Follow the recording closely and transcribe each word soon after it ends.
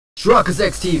Truckers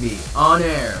X TV on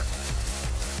air.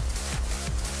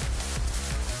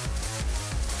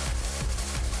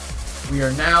 We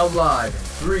are now live in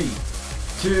 3,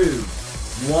 2,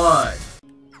 1.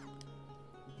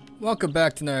 Welcome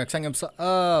back to the exciting episode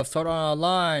of Sword Art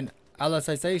Online,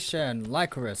 Alicization,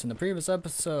 Lycoris. In the previous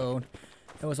episode,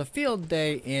 it was a field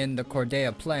day in the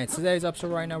Cordea Plains. Today's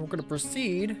episode right now, we're going to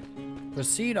proceed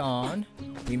on.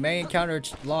 We may encounter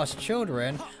lost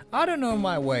children. I don't know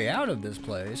my way out of this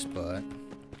place, but,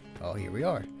 oh, here we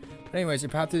are. But anyways,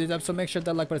 if you have to do this episode, make sure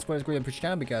that like button is greatly appreciated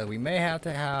down because we may have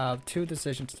to have two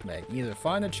decisions to make. Either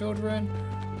find the children,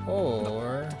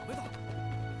 or...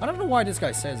 I don't know why this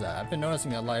guy says that. I've been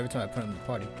noticing that a lot every time I put him in the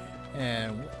party.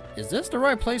 And is this the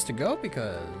right place to go?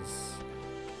 Because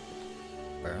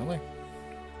apparently.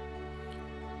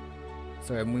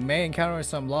 So we may encounter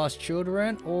some lost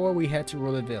children, or we head to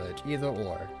Ruler Village. Either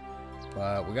or.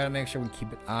 But we gotta make sure we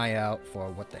keep an eye out for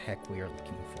what the heck we are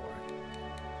looking for.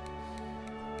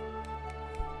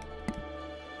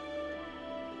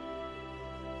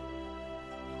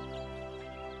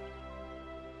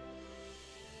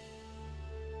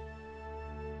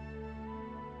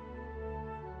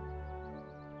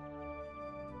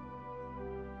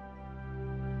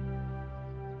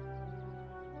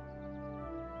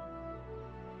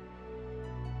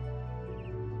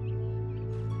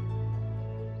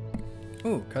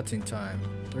 Ooh, cutscene time.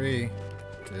 3,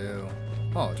 2.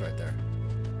 Oh, it's right there.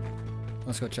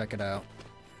 Let's go check it out.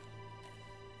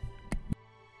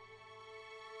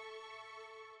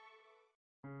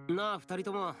なあ、二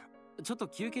人ともちょっと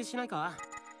休憩しないか？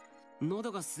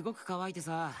喉がすごく渇いて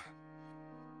さ。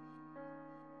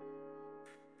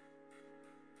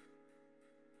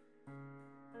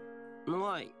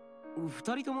おい、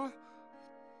二人とも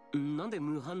なんで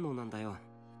無反応なんだよ。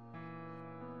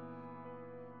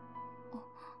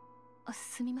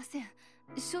すみません。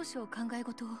少々考え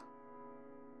事を。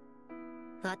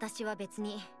私は別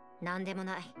に何でも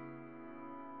ない。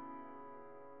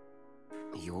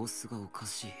様子がおか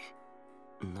しい。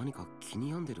何か気に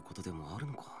病んでることでもある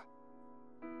のか？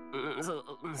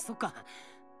そっか。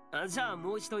じゃあ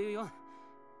もう一度言うよ。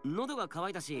喉が渇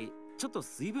いたし、ちょっと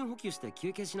水分補給して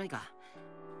休憩しないか？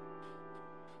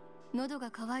喉が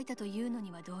渇いたというの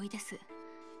には同意です。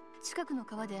近くの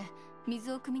川で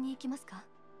水を汲みに行きますか？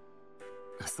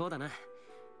そうだな。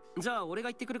じゃあ俺が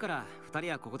行ってくるから二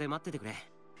人はここで待っててくれ。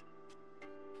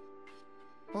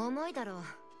重いだろ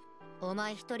う。お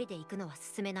前一人で行くのは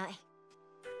進めない。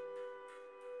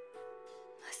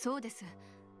そうです。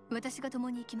私が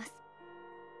共に行きます。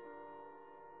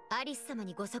アリス様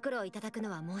にご足労いただく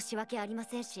のは申し訳ありま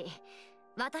せんし、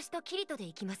私とキリトで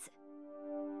行きます。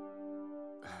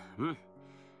うん。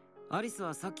アリス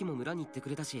はさっきも村に行ってく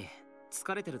れたし、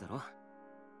疲れてるだろ？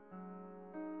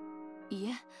い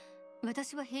え、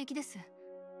私は平気です。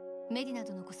メディナ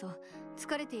殿こそ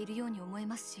疲れているように思え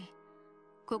ますし、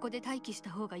ここで待機した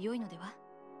方が良いのでは？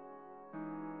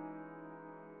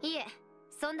いえ、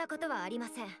そんなことはありま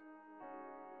せん。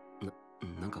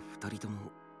なんか二人と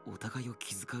もお互いを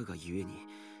気遣うがゆえに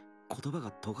言葉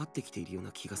が尖ってきているよう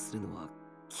な気がするのは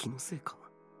気のせいか？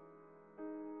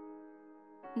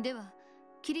では、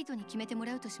キリトに決めても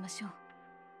らうとしましょ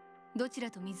う。どち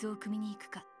らと水を汲みに行く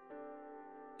か。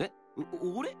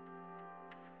俺？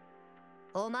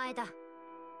お前だ。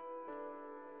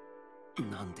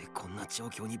なんでこんな状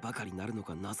況にばかりなるの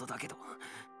か謎だけど。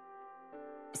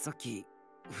さっき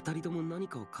二人とも何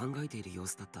かを考えている様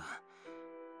子だった。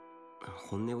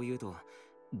本音を言うと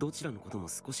どちらのことも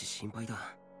少し心配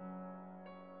だ。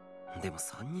でも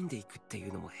三人で行くってい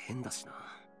うのも変だしな。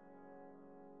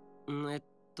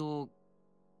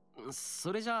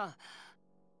それじゃあ。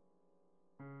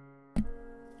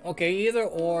Okay, either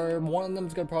or, one of them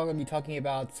is going to probably be talking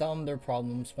about some of their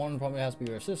problems. One probably has to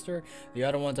be your sister. The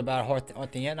other one's about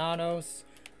Orthianos.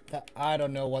 I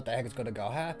don't know what the heck is going to go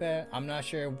happen. I'm not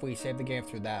sure if we save the game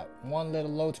through that one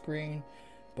little load screen.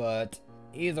 But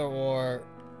either or,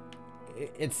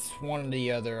 it's one or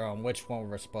the other on which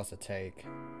one we're supposed to take.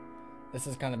 This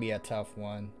is going to be a tough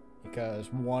one.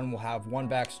 Because one will have one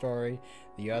backstory.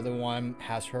 The other one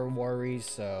has her worries,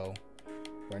 so...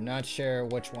 we're not sure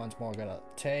which one's more gonna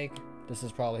take. This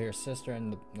is probably her sister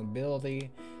in the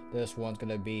nobility. This one's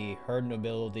gonna be her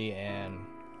nobility and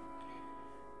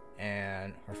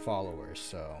her followers.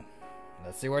 So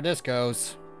let's see where this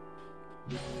goes.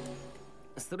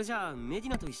 それじゃあメディ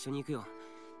ナと一緒に行くよ。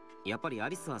やっぱりア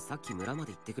リスはさっき村ま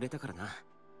で行ってくれたからな。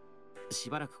し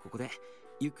ばらくここで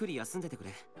ゆっくり休んでてく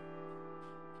れ。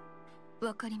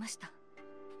わかりました。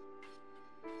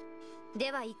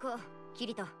では行こう、キ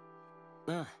リト。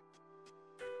ああ。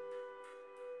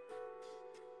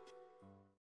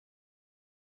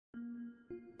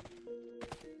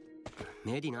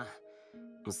メディナ、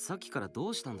さっきからど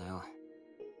うしたんだよ。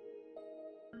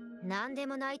何で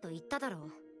もないと言っただろ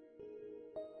う。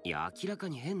いや、明らか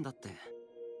に変だって。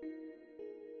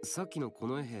さっきのこ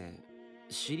の衛兵、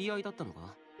知り合いだったの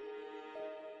か？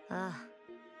ああ、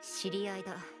知り合い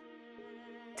だ。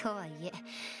とはいえ、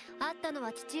会ったの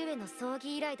は父上の葬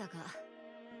儀以来だが。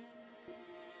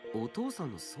お父さ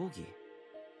んの葬儀？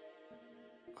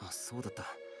あ、そうだった。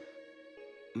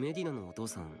メディナのお父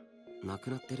さん、亡く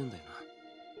なってるんだよ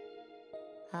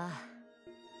な。ああ、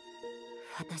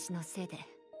私のせいで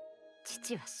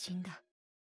父は死んだ。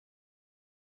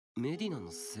メディナ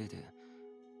のせいで？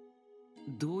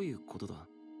どういうことだ？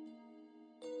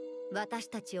私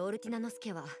たちオルティナノス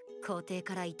家は皇帝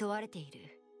から厭われている。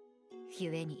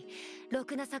故にろ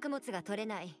くな作物が取れ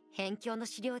ない辺境の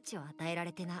飼料地を与えら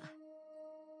れてな。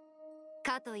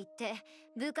かといって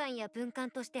武官や文官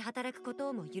として働くこ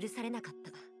とも許されなかっ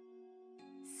た。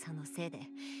そのせいで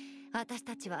私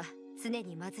たちは常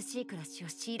に貧しい暮らしを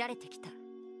強いられてきた。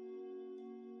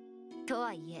と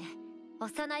はいえ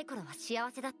幼い頃は幸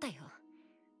せだったよ。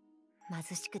貧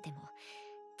しくても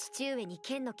父上に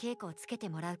剣の稽古をつけて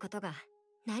もらうことが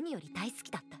何より大好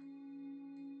きだった。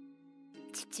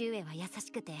父上は優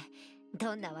しくて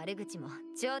どんな悪口も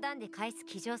冗談で返す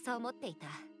気丈さを持っていた。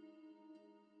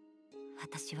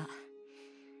私は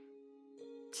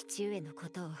父上のこ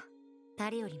とを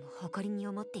誰よりも誇りに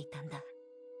思っていたんだ。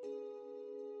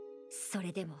そ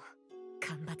れでも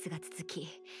干ばつが続き、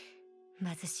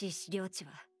貧しい飼料地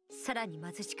はさらに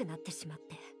貧しくなってしまっ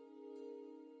て、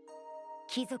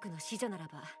貴族の子女なら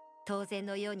ば当然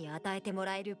のように与えても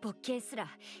らえる勃剣すら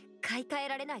買い替え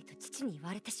られないと父に言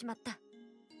われてしまった。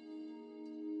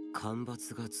干ば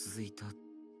つが続いた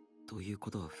という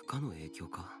ことは不可の影響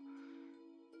か。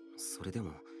それで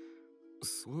も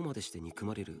そうまでして憎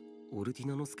まれるオルティ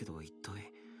ナノスケとは一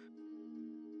体。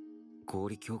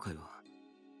氷協会は、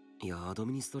いやアド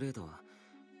ミニストレーターは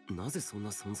なぜそんな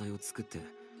存在を作って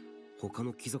他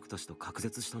の貴族たちと隔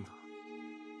絶したんだ？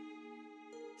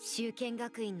修剣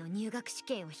学院の入学試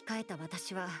験を控えた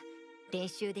私は練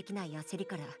習できない焦り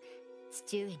から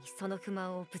父上にその不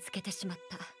満をぶつけてしまっ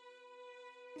た。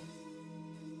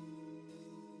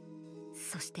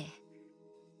そして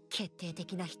決定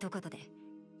的な一言で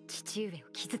父上を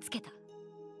傷つけた。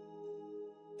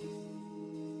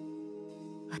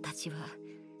私は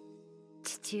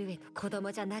父上の子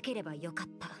供じゃなければよかっ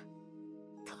たと。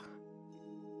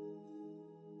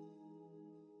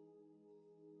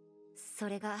そ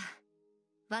れが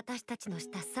私たちのし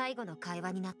た最後の会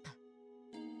話になった。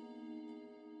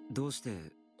どうして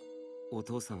お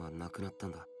父さんは亡くなった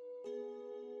んだ？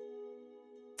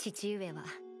父上は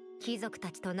貴族た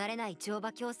ちとなれない乗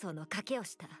馬競争の賭けを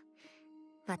した。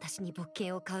私に勃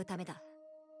剣を買うためだ。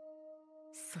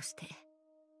そして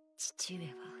父上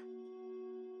は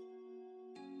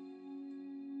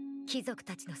貴族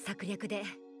たちの策略で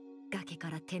崖か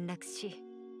ら転落し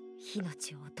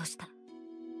命を落とした。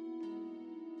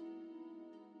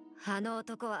あの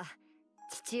男は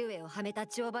父上をはめた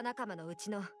乗馬仲間のう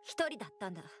ちの一人だった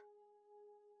んだ。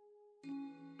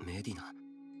メディナ。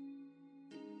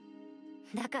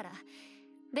だから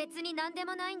別に何で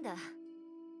もないんだ。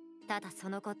ただそ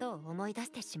のことを思い出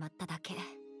してしまっただけ。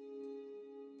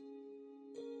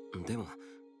でも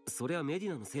それはメディ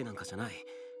ナのせいなんかじゃない。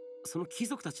その貴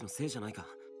族たちのせいじゃないか。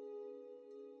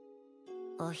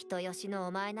お人よしの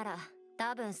お前なら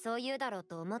多分そう言うだろう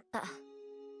と思った。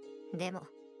でも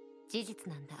事実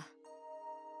なんだ。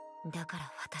だから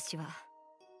私は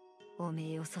汚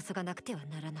名を注がなくては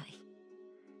ならない。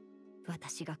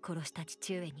私が殺した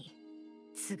父上に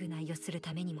償いをする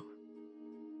ためにも。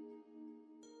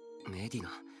メディナ、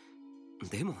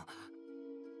でも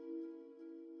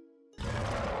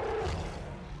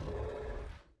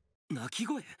泣き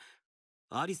声？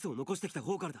アリスを残してきた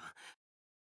方からだ。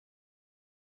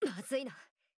まずいな、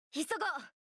急ごう。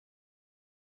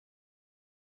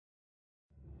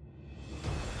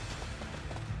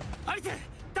アリス、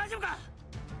大丈夫か？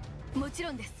もち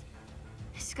ろんです。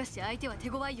しかし相手は手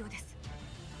強いようです。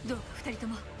どうか二人と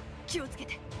も気をつけ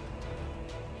て。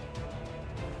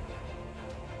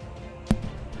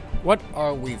What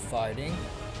are we fighting?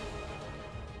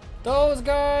 Those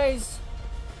guys!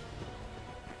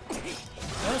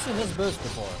 Never seen this boost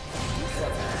before.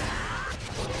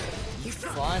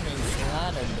 Flaming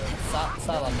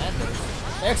salamanders.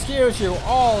 Excuse you,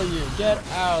 all you! Get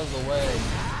out of the way.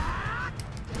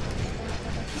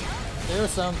 Do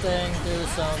something,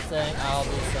 I'll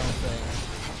do something.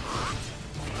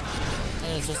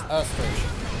 And it's just us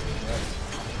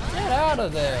three. Get out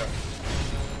of there!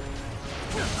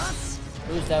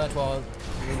 Lose damage while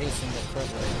releasing the crit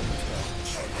rate.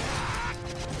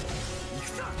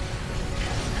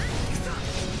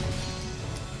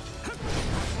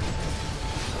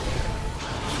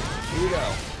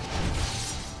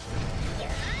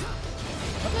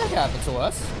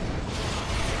 SOS.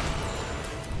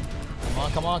 Come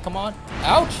on, come on, come on.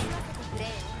 Ouch!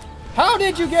 How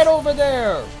did you get over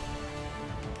there?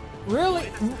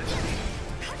 Really?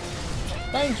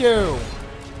 Thank you.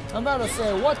 I'm about to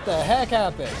say, what the heck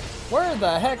happened? Where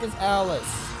the heck is Alice?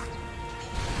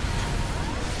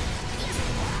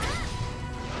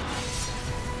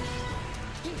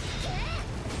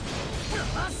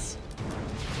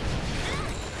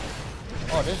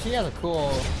 Oh, she has a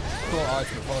cool arch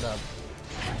to put up.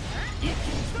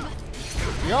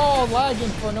 Y'all lagging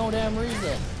for no damn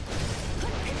reason.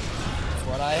 That's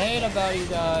what I hate about you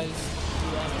guys.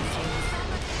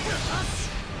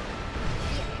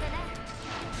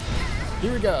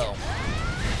 Here we go.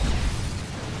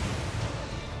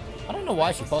 I don't know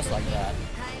why she posts like that.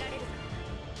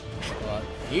 But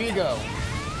here you go.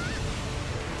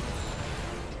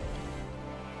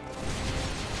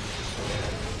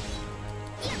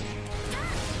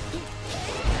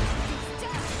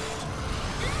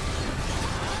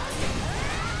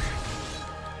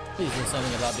 Please do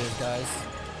something about these guys.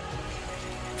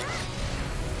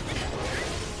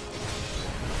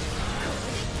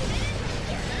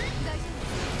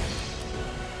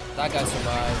 That guy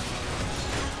survived.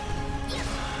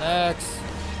 Next.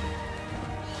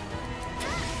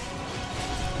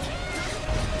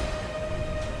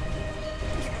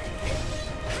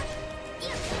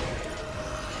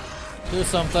 Do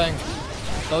something.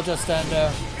 Don't just stand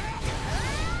there.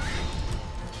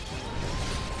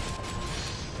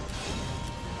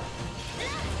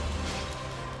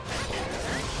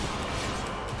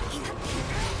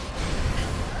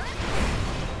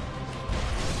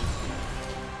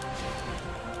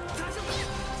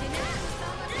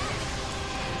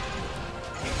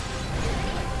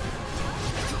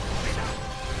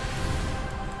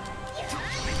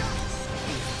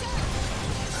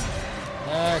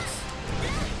 Next.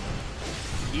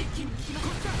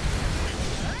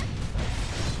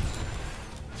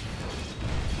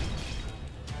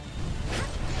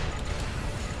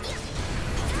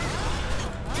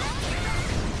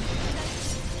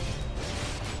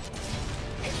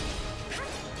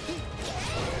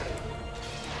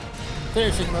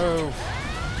 Finishing move.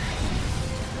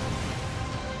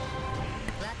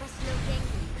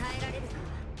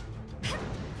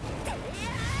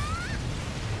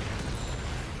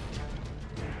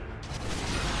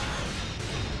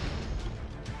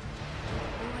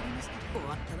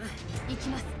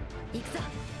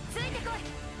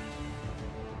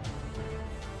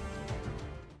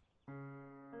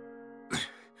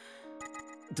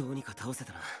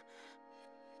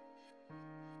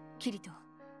キリト、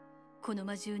この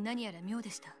魔獣何やら妙で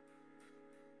した。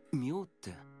妙っ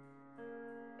て？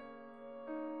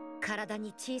体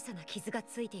に小さな傷が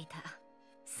ついていた。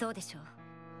そうでしょ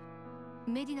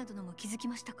う。メディナ殿も気づき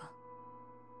ましたか？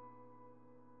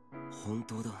本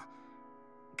当だ。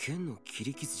剣の切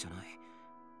り傷じゃない。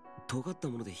尖った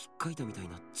もので引っかいたみたい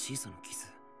な小さな傷。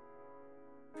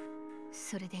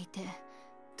それでいて、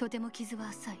とても傷は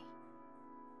浅い。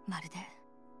まるで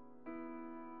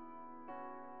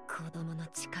子供の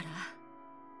力。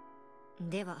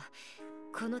では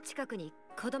この近くに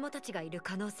子供たちがいる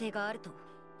可能性があると。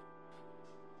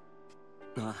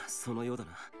ああ、そのようだ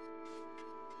な。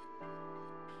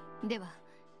では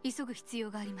急ぐ必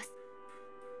要があります。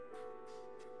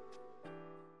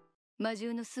魔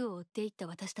獣の巣を追っていった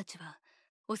私たちは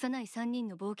幼い3人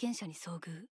の冒険者に遭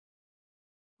遇。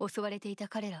襲われていた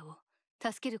彼らを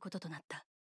助けることとなった。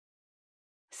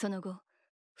その後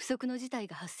不測の事態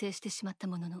が発生してしまった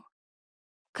ものの、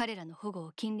彼らの保護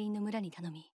を近隣の村に頼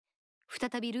み、再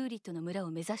びルーリットの村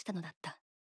を目指したのだった。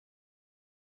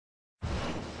お願い、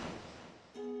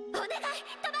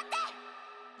止まって。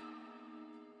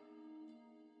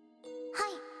は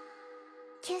い、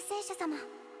救世主様。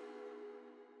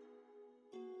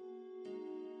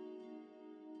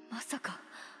まさか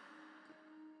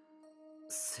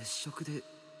接触で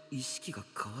意識が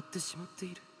変わってしまって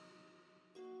いる。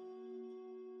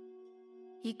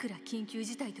いくら緊急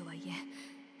事態とはいえ、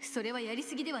それはやり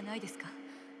すぎではないですか。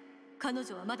彼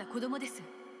女はまだ子供です。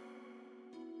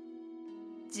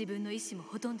自分の意志も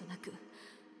ほとんどなく、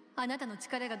あなたの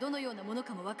力がどのようなもの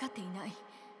かも分かっていない。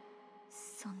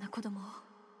そんな子供を。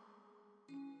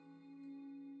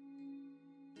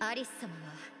アリス様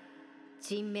は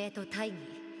人命と大義、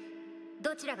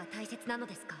どちらが大切なの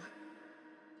ですか？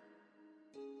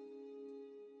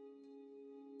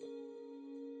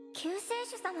救世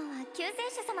主様は救世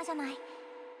主様じゃない。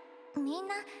みん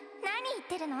な何言っ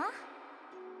てるの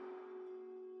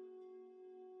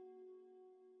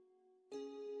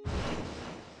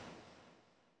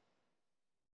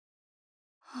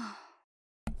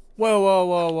？Whoa, whoa,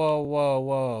 whoa, whoa, whoa,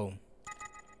 whoa.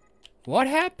 What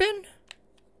happened?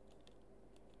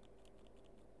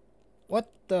 What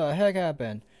the heck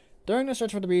happened? During the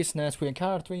search for the beast's nest, we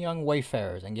encountered 3 young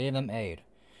wayfarers and gave them aid.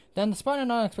 Then, despite an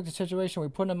unexpected situation, we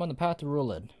put them on the path to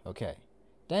Rulid. Okay.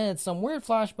 Then, it's some weird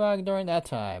flashback during that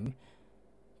time.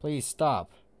 Please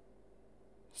stop.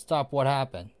 Stop, what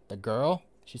happened? The girl?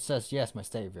 She says yes, my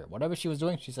savior. Whatever she was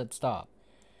doing, she said stop.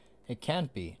 It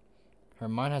can't be. Her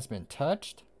mind has been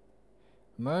touched?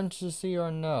 Emergency or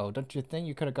no, don't you think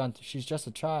you could have gone to... She's just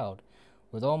a child.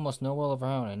 With almost no will of her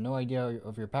own and no idea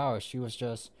of your powers, she was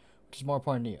just... Which is more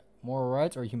important to you? Moral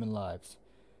rights or human lives?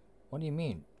 What do you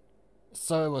mean?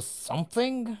 So it was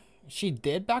something she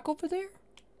did back over there?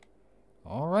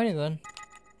 Alrighty then.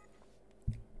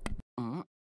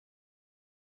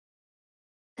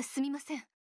 すみません。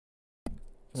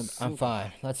 I'm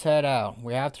fine. Let's head out.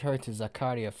 We have to hurry to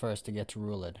Zakaria first to get to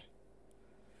Rulid.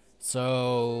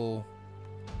 So...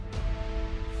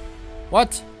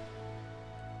 What?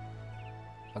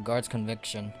 A guard's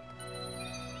conviction.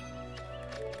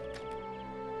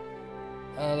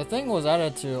 The thing was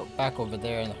added to back over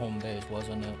there in the home base,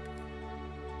 wasn't it?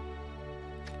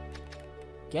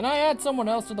 Can I add someone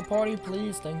else to the party,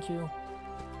 please? Thank you.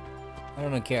 I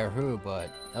don't care who, but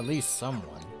at least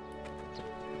someone.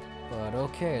 But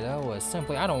okay, that was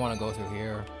simply... I don't want to go through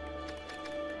here.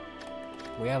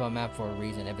 We have a map for a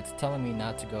reason. If it's telling me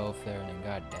not to go there, then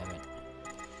god damn it.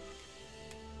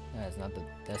 That is not the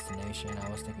destination I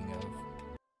was thinking of.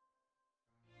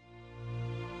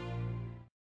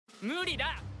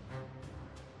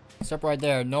 Except right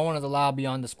there, no one is allowed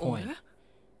beyond this point.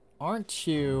 Aren't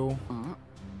you...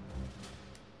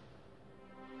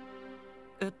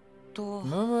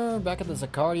 Remember back at the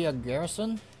Zakaria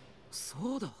garrison?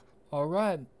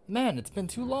 Alright. Man, it's been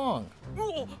too long.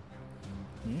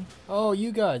 Oh,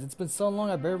 you guys, it's been so long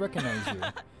I barely recognize you.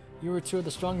 You were 2 of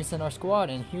the strongest in our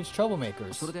squad and huge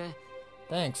troublemakers.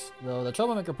 Thanks, though the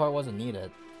troublemaker part wasn't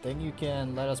needed. Think you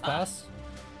can let us pass?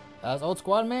 As old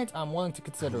squad mates, I'm willing to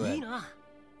consider it.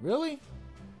 Really?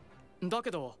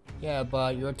 Yeah,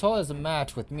 but your toll is a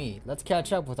match with me. Let's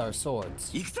catch up with our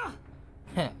swords.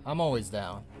 Heh, I'm always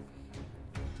down.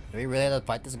 Do we really have to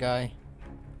fight this guy?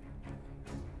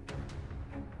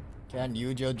 Can't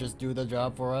Yujo just do the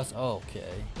job for us?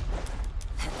 Okay.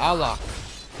 Allah.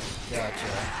 Gotcha.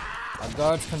 A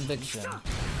guard's conviction.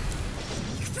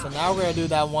 So now we're gonna do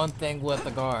that one thing with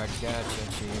the guard.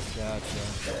 Gotcha, chief.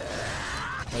 Gotcha.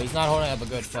 But he's not holding up a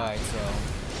good fight, so...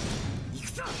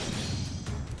 He's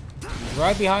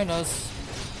right behind us.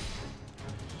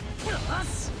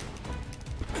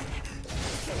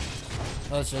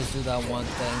 Let's just do that one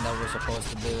thing that we're supposed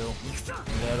to do.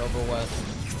 And get it over with.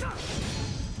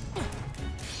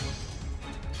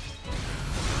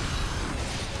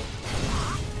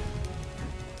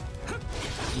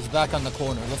 He's back on the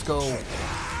corner. Let's go.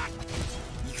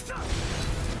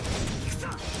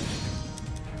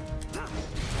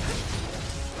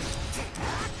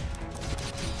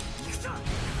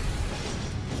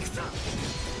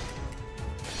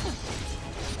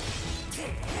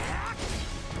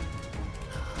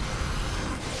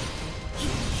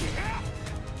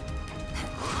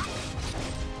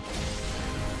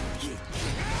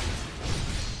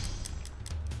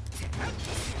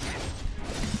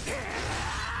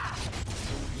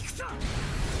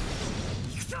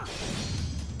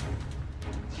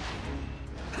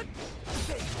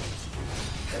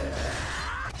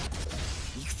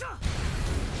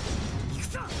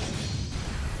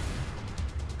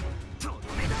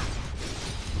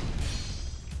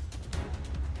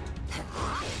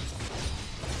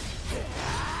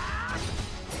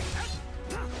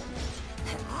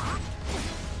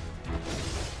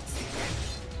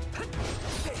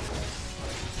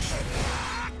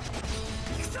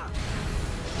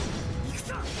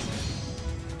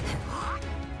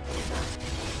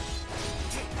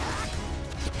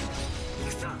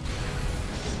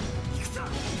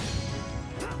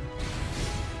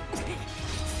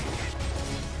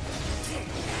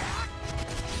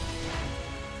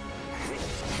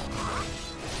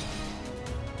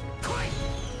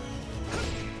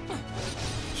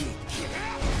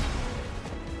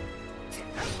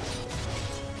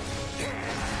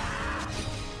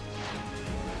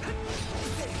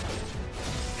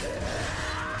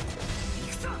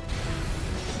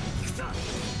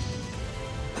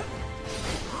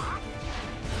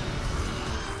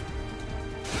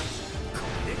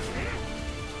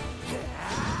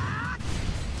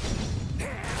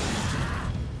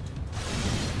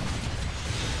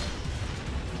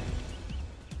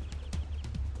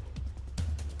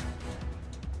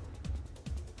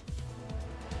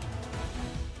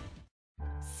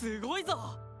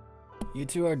 You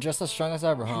two are just as strong as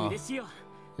ever, huh? 嬉しいよ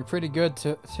You're pretty good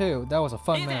too. That was a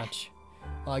fun match.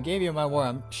 Well, I gave you my word.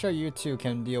 I'm sure you two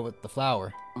can deal with the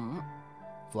flower.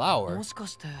 Flower? もしか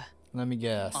して Let me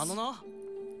guess. あのな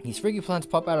These freaky plants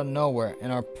pop out of nowhere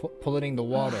and are polluting the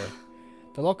water.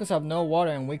 The locusts have no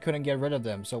water and we couldn't get rid of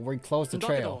them, so we closed the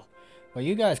trail. But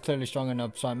you guys clearly strong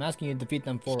enough, so I'm asking you to defeat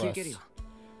them for us.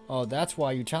 Oh, that's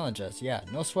why you challenge us. Yeah,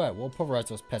 no sweat. We'll pulverize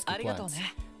those pesky plants.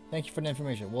 Thank you for the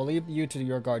information. We'll leave you to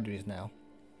your guard duties now.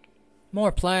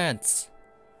 More plants!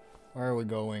 Where are we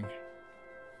going?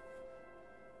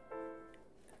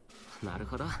 なる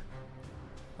ほど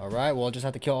Alright, we'll just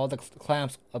have to kill all the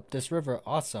clams up this river.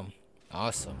 Awesome.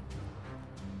 Awesome.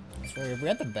 So if we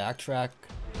had to backtrack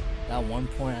at one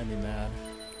point, I'd be mad.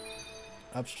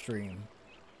 Upstream.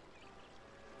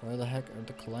 Where the heck are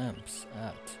the clams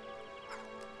at?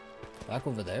 Back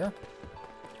over there?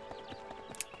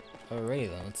 Alrighty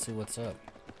then, let's see what's up.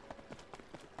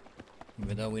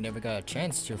 Even though we never got a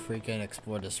chance to freaking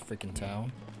explore this freaking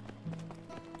town.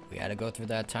 We had to go through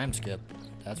that time skip,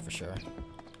 that's for sure.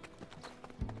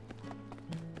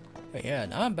 But yeah,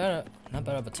 not bad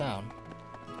of a town.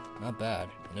 Not bad.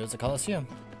 And there's a Coliseum.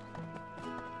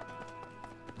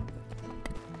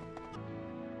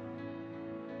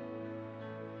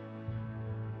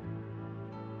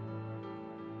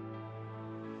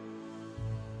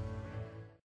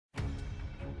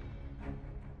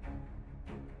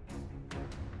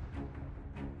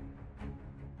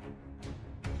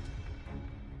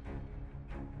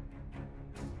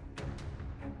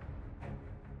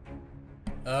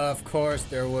 Of course,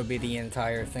 there would be the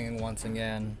entire thing once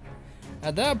again.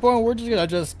 At that point, we're just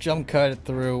gonna jump cut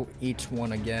through each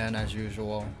one again as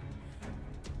usual.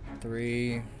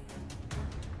 3.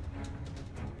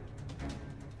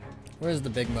 Where's the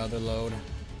big mother load?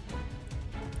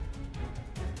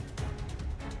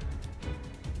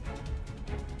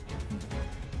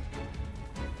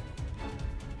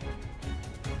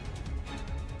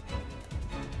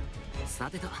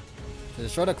 To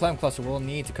destroy the clam cluster, we'll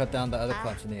need to cut down the other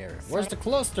clumps in the area. Where's the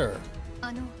cluster?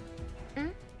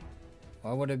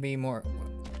 Why would it be more?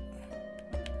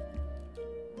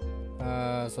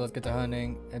 So let's get to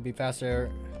hunting. It'd be faster.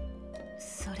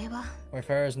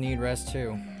 Wayfarers need rest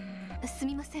too.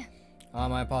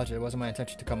 My apologies. It wasn't my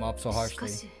intention to come up so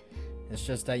harshly. It's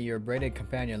just that your braided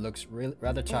companion looks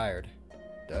rather tired.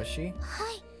 Does she?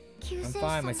 I'm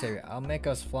fine, my savior. I'll make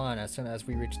us flan as soon as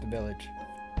we reach the village.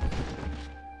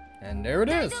 And there it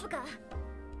is!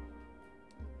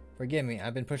 Forgive me,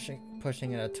 I've been pushing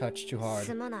it a touch too hard.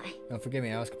 No, forgive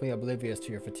me, I was completely oblivious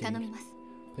to your fatigue.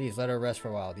 Please let her rest for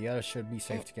a while. The others should be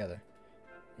safe together.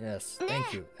 Yes,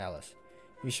 thank you, Alice.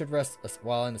 You should rest a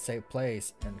while in a safe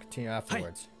place and continue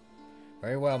afterwards.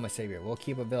 Very well, my savior. We'll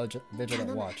keep a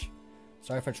vigilant watch.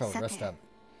 Sorry for trouble. Rest up.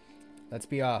 Let's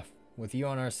be off. With you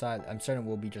on our side, I'm certain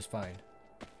we'll be just fine.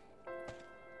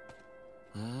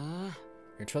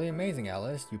 You're truly amazing,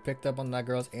 Alice. You picked up on that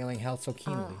girl's ailing health so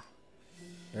keenly.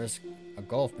 There's a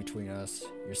gulf between us.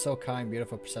 You're so kind,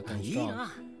 beautiful, perceptive, and strong.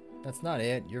 That's not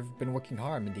it. You've been working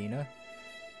hard, Medina.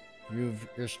 You're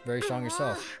very strong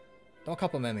yourself. Don't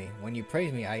compliment me. When you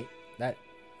praise me,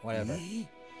 whatever.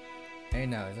 Hey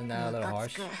now, isn't that a little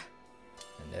harsh?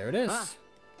 And there it is.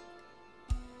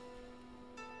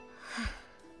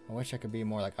 I wish I could be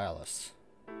more like Alice.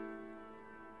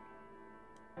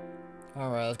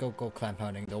 Alright, let's go clam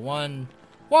hunting. The one...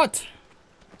 What?!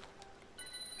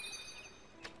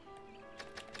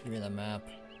 Give me the map.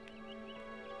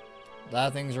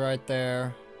 That thing's right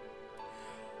there.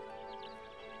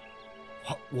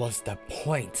 What was the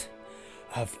point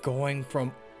of going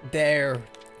from there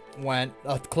when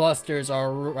the clusters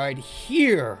are right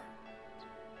here?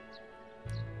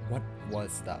 What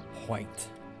was the point?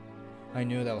 I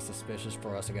knew that was suspicious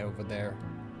for us to get over there.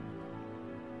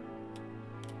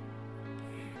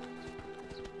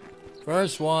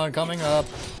 First one coming up.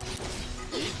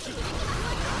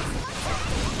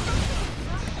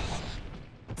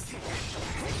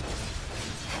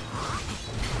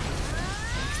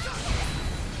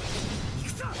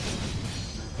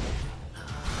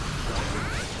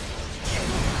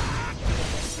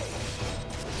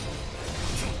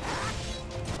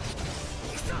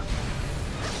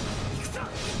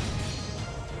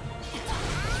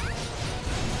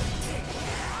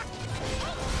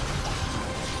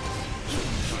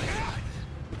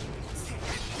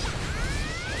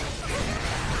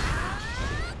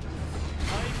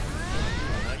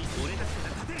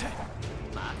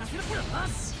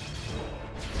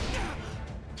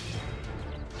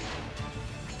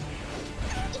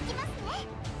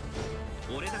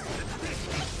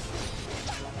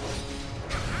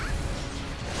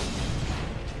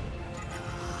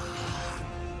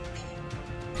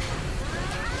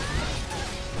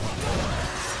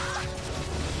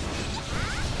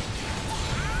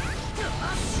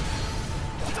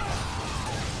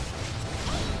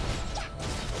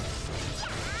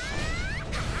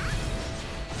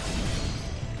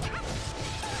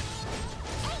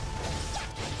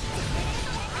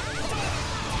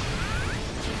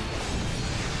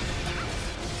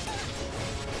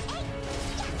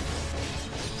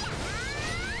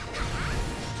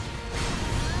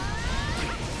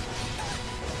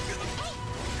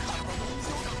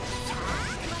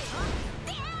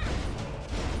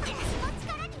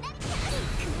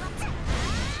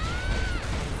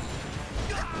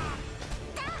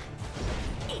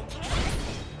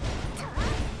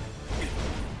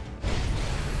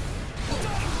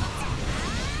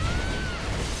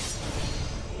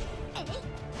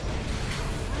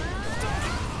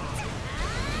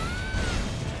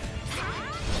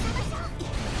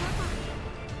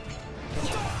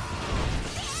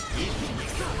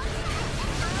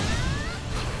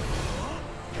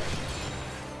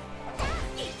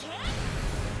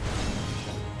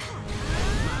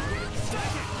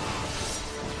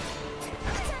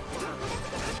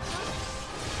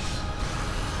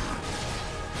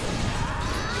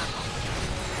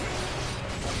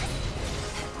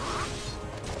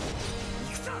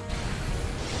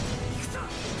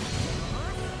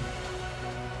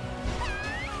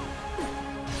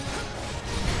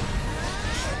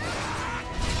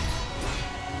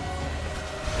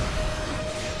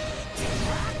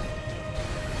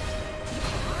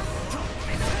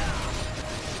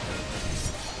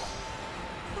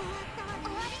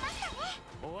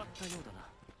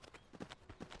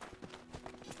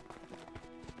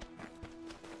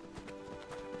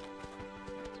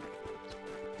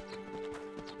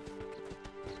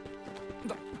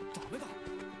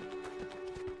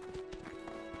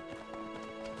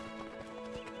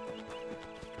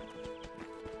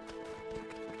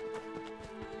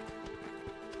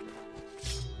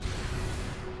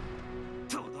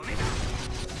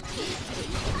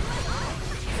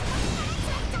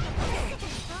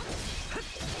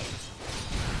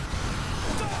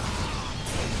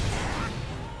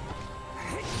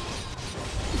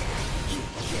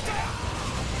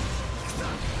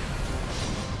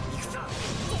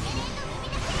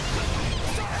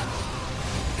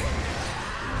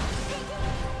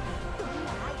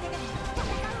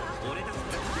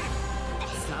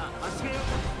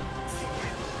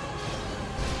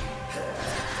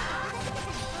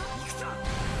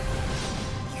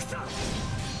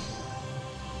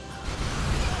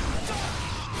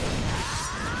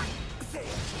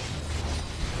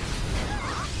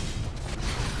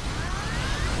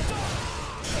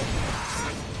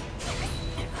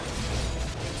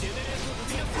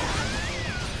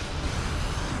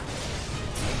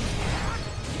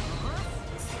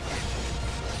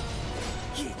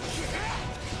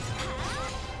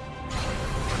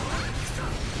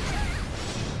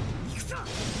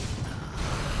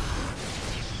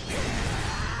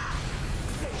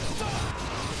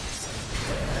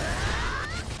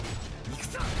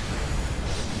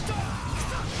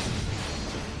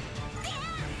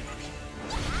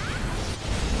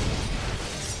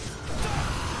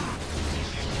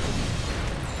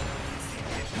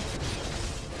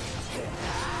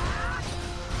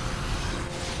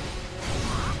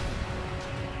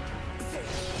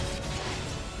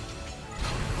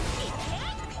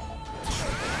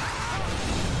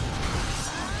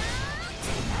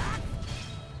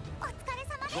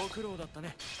 苦労だった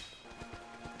ね。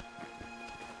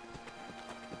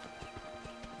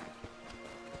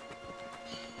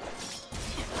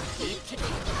一気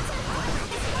に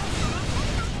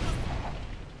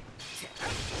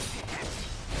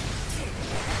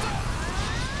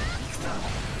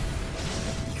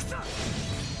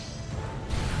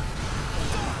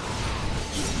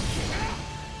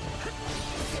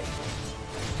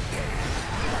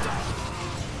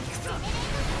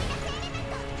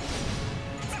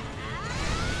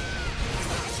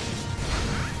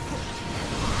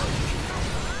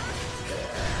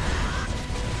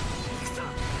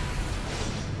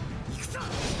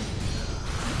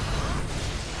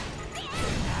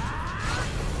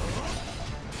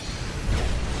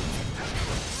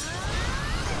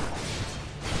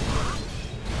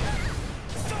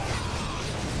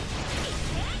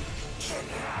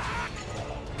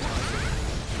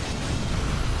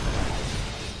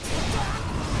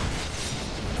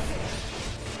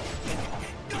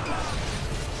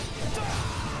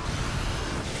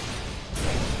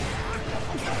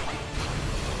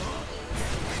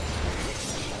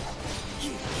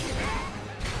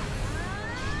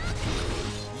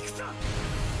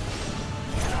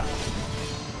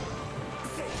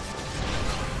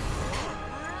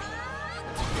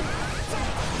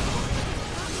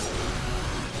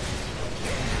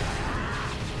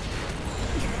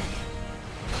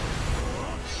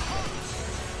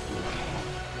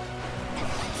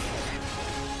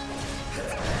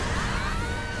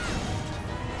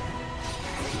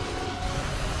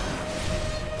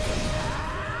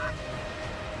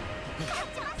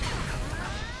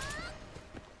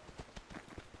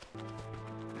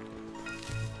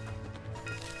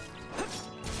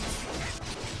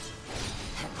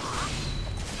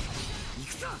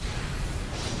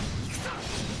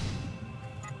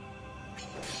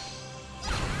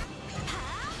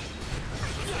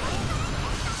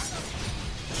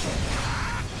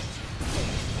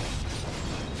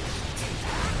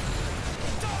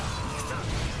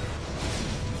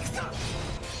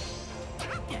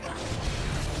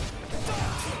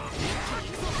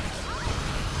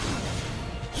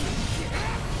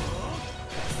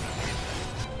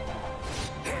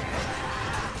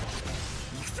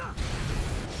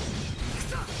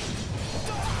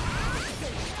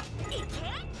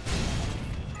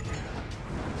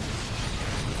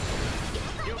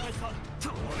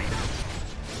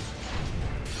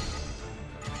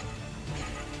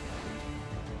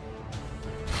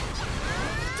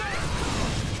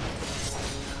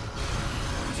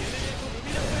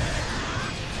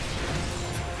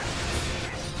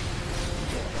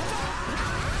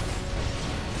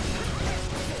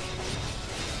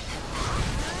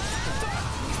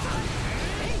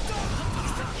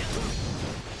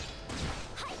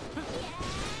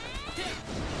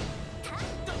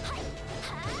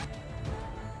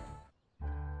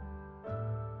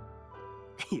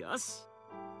よし。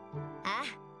あ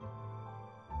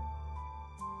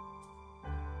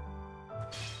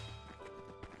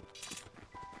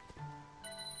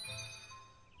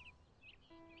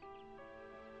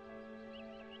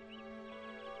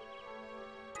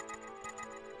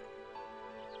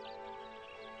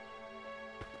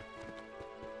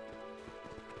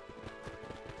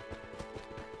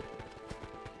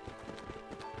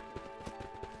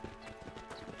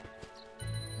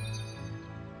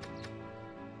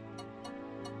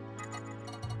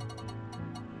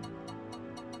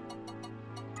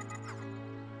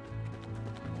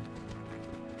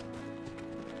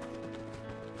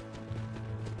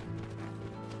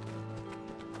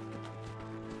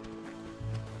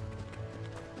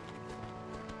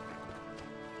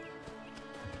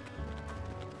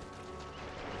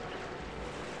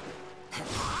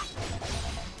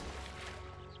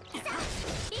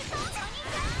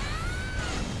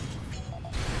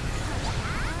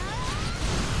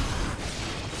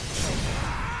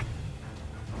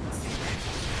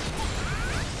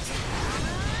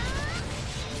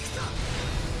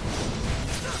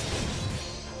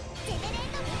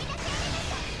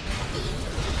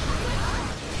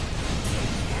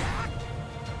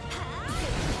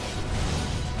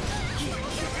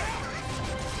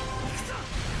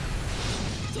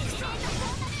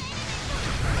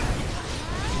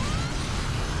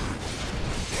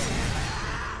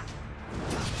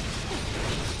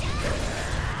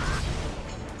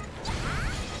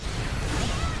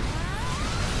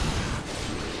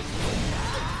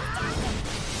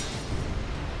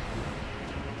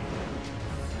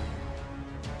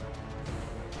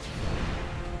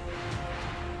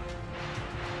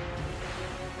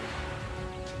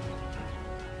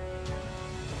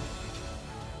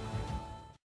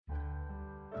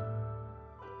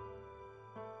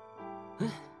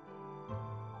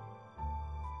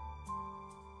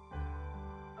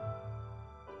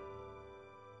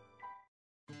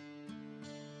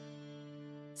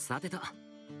さてと。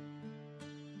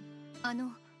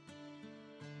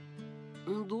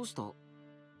どうした？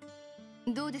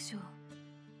どうでしょう。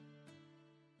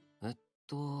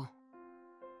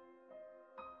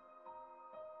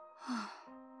は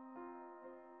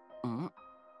あ、ん？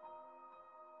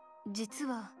実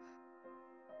は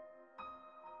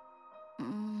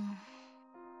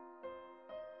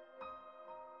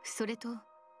それと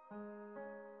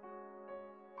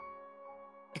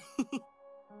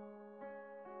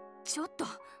ちょっと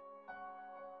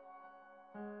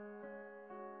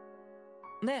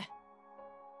ねえ、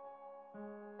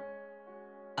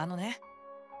あのね、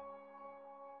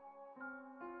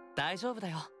大丈夫だ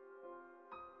よ。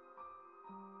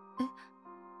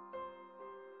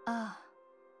あ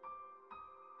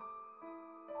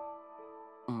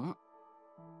あ、ん？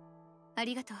あ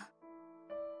りがとう。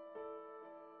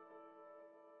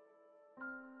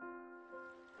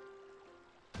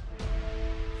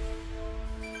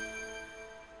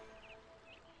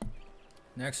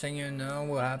Next thing you know,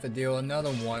 we'll have to deal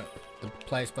another one, the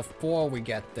place before we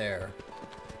get there.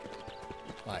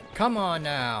 Like, come on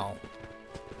now.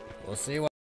 We'll see what